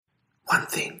One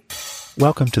Thing.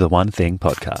 Welcome to the One Thing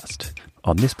podcast.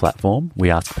 On this platform, we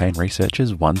ask pain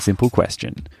researchers one simple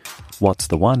question. What's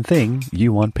the one thing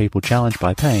you want people challenged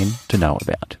by pain to know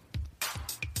about?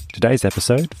 Today's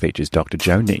episode features Dr.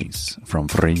 Joe Nees from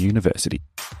Vrije University.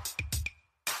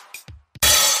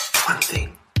 One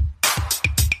Thing.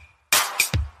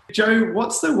 Joe,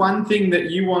 what's the one thing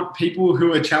that you want people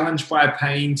who are challenged by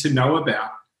pain to know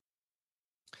about?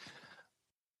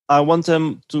 I want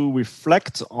them to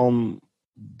reflect on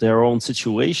their own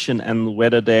situation and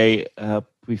whether they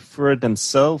prefer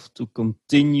themselves to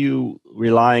continue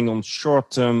relying on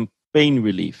short-term pain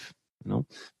relief.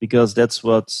 Because that's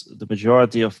what the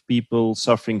majority of people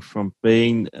suffering from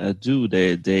pain do.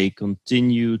 They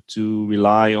continue to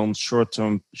rely on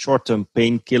short-term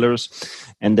painkillers,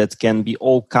 and that can be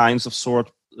all kinds of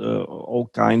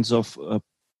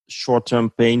short-term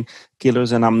pain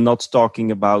killers. And I'm not talking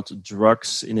about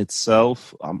drugs in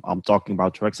itself. I'm talking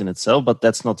about drugs in itself, but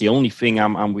that's not the only thing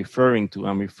I'm referring to.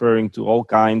 I'm referring to all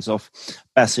kinds of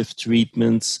passive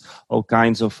treatments, all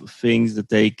kinds of things that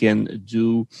they can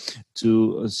do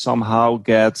to somehow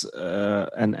get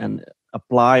and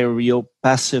apply a real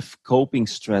passive coping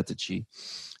strategy.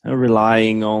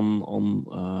 Relying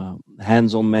on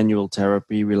hands-on manual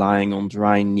therapy, relying on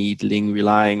dry needling,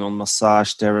 relying on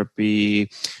massage therapy,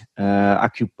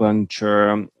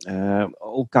 acupuncture,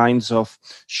 all kinds of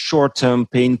short-term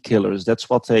painkillers. That's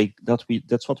what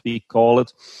we call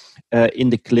it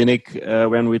in the clinic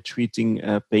when we're treating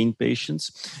pain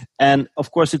patients. And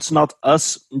of course, it's not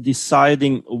us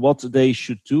deciding what they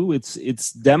should do.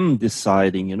 It's them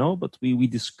deciding, But we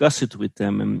discuss it with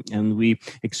them and we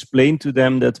explain to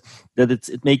them that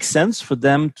it makes sense for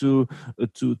them to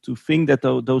think that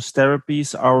those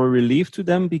therapies are a relief to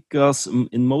them, because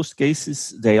in most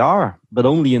cases they are, but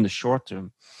only in the short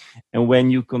term. And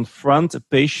when you confront a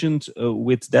patient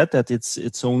with that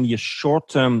it's only a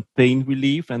short-term pain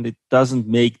relief and it doesn't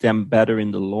make them better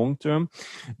in the long term,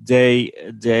 they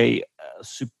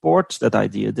support that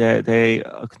idea. They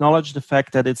acknowledge the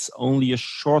fact that it's only a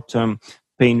short-term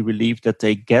pain relief that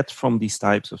they get from these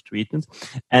types of treatments,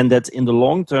 and that in the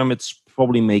long term it's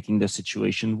probably making their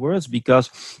situation worse because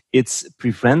it's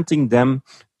preventing them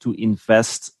to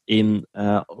invest in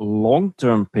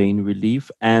long-term pain relief.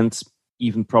 And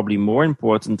even probably more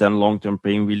important than long-term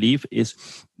pain relief is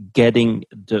getting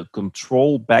the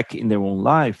control back in their own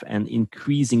life and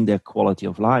increasing their quality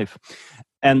of life.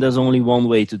 And there's only one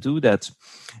way to do that,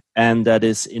 and that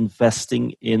is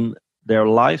investing in their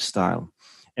lifestyle.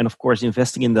 And of course,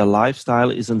 investing in their lifestyle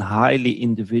is a highly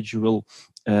individual,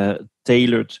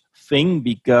 tailored thing,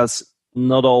 because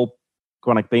not all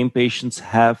chronic pain patients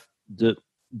have the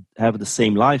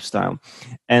same lifestyle.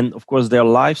 And of course, their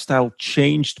lifestyle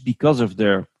changed because of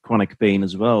their chronic pain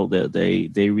as well.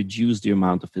 They reduce the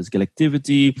amount of physical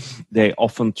activity. They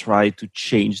often try to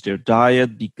change their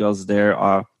diet because they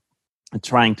are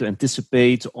trying to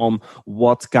anticipate on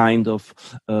what kind of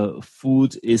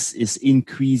food is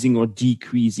increasing or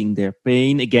decreasing their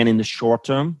pain, again in the short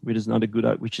term, which is not a good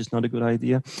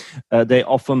idea. They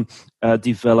often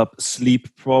develop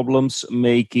sleep problems,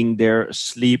 making their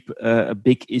sleep a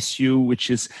big issue, which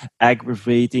is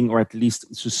aggravating or at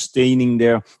least sustaining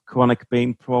their chronic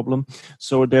pain problem.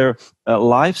 So their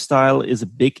lifestyle is a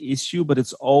big issue, but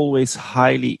it's always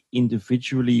highly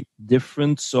individually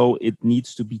different. So it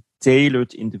needs to be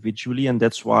tailored individually, and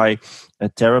that's why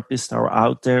therapists are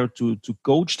out there to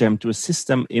coach them, to assist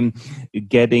them in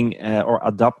getting or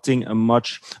adopting a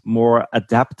much more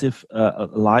adaptive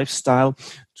lifestyle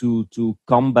to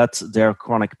combat their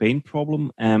chronic pain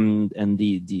problem. And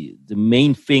the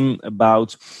main thing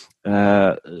about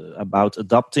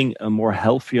adopting a more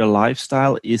healthier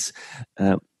lifestyle is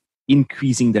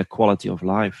increasing their quality of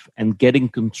life and getting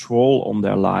control on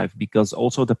their life, because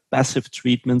also the passive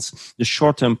treatments, the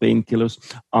short-term painkillers,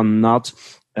 are not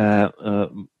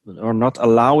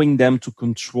allowing them to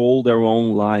control their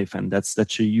own life, and that's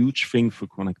a huge thing for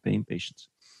chronic pain patients.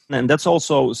 And that's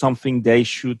also something they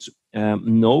should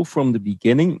know from the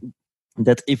beginning,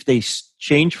 that if they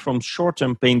change from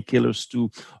short-term painkillers to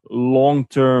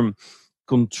long-term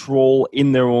control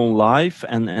in their own life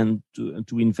and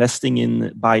to investing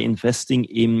in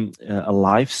a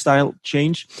lifestyle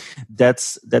change,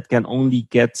 you can only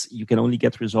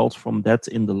get results from that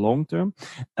in the long term.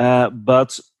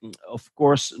 But of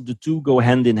course, the two go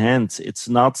hand in hand. It's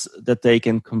not that they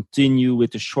can continue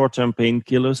with the short-term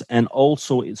painkillers and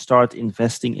also start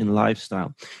investing in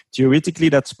lifestyle. Theoretically,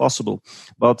 that's possible,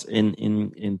 but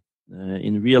in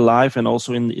in real life and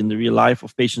also in the real life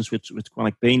of patients with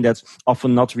chronic pain, that's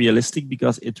often not realistic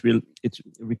because it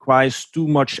requires too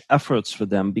much efforts for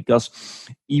them. Because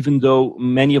even though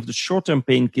many of the short-term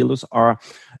painkillers are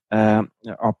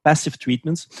passive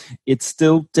treatments, it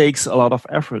still takes a lot of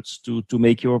efforts to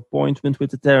make your appointment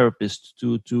with the therapist,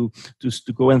 to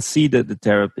go and see the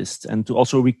therapist, and to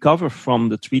also recover from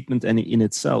the treatment in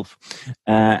itself.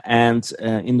 And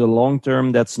in the long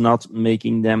term, that's not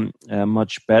making them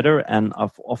much better, and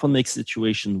often makes the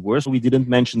situation worse. We didn't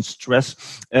mention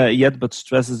stress yet, but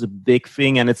stress is a big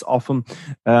thing, and it's often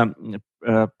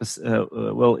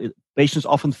patients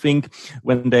often think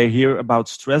when they hear about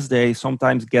stress, they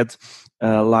sometimes get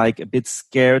like a bit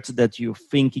scared that you're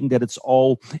thinking that it's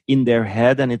all in their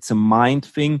head and it's a mind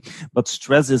thing. But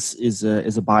stress is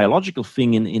a biological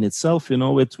thing in itself,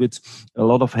 with a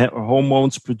lot of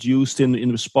hormones produced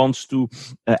in response to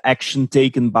action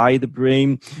taken by the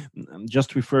brain. I'm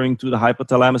just referring to the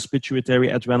hypothalamus pituitary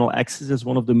adrenal axis as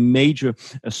one of the major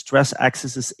stress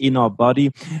axes in our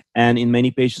body. And in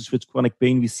many patients with chronic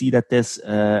pain, we see that this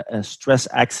stress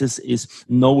axis is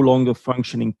no longer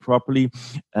functioning properly.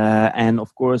 And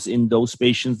of course, in those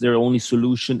patients, their only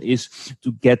solution is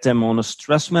to get them on a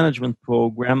stress management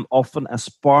program, often as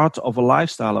part of a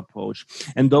lifestyle approach.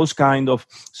 And those kind of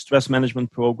stress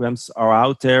management programs are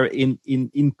out there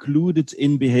included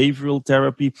in behavioral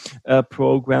therapy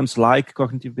programs like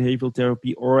cognitive behavioral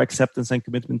therapy or acceptance and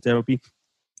commitment therapy.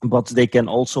 But they can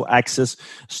also access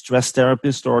stress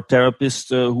therapists or therapists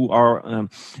who are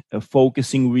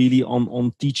focusing really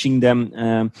on teaching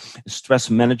them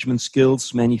stress management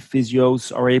skills. Many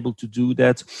physios are able to do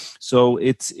that. So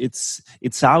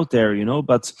it's out there,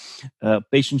 but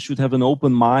patients should have an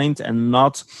open mind and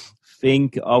not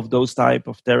think of those type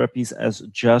of therapies as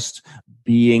just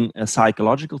being a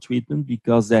psychological treatment,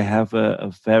 because they have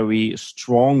a very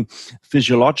strong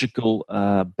physiological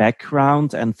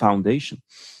background and foundation.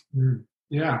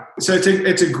 Yeah, so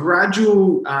it's a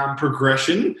gradual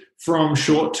progression from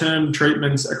short-term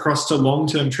treatments across to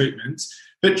long-term treatments.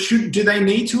 But do they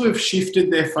need to have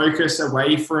shifted their focus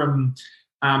away from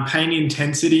pain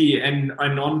intensity and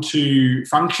onto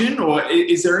function, or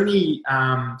is there any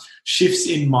shifts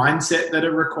in mindset that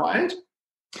are required?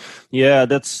 Yeah,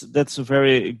 that's a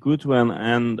very good one,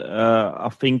 and I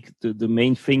think the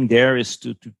main thing there is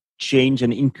to change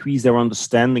and increase their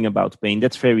understanding about pain.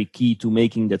 That's very key to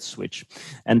making that switch.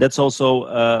 And that's also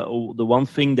the one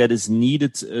thing that is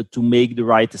needed to make the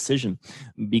right decision,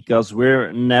 because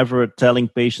we're never telling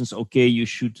patients, okay, you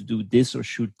should do this or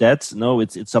should that. No,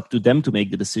 it's up to them to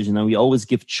make the decision. And we always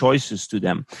give choices to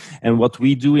them. And what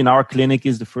we do in our clinic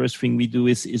is the first thing we do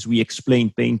is we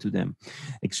explain pain to them.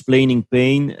 Explaining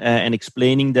pain and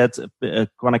explaining that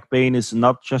chronic pain is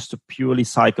not just a purely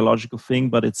psychological thing,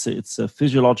 but it's a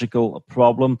physiological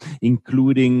problem,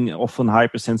 including often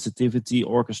hypersensitivity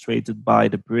orchestrated by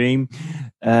the brain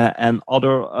and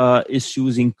other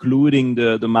issues, including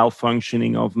the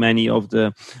malfunctioning of many of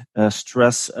the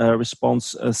stress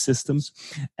response systems.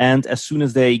 And as soon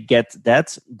as they get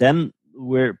that, then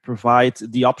we provide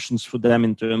the options for them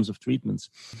in terms of treatments.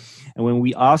 And when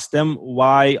we ask them,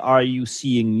 why are you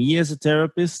seeing me as a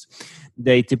therapist?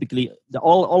 They typically,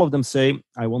 all of them say,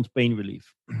 I want pain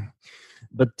relief.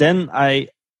 But then I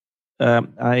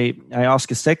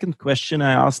ask a second question.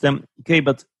 I ask them, okay,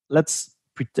 but let's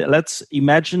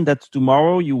imagine that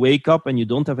tomorrow you wake up and you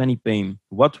don't have any pain.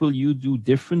 What will you do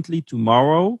differently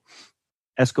tomorrow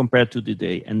as compared to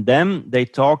today? And then they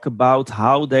talk about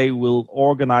how they will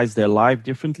organize their life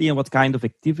differently and what kind of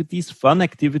activities, fun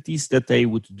activities that they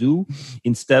would do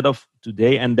instead of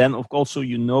today. And then, of course,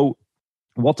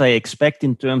 what I expect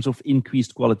in terms of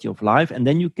increased quality of life. And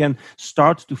then you can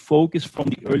start to focus from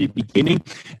the early beginning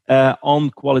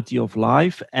on quality of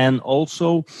life. And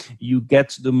also you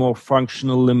get the more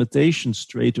functional limitations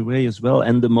straight away as well.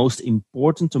 And the most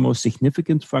important, the most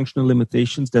significant functional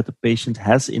limitations that the patient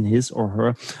has in his or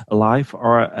her life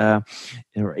are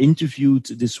interviewed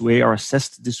this way, are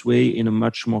assessed this way in a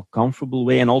much more comfortable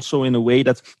way, and also in a way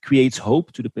that creates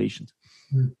hope to the patient.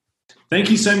 Thank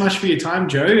you so much for your time,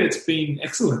 Joe. It's been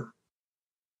excellent.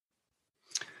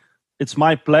 It's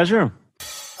my pleasure.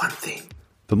 One Thing.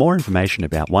 For more information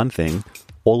about One Thing,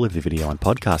 all of the video and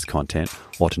podcast content,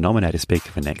 or to nominate a speaker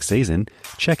for next season,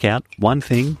 check out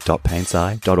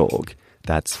onething.painsci.org.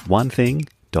 That's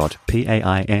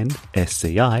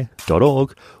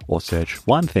onething.painsci.org, or search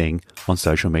One Thing on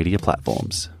social media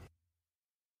platforms.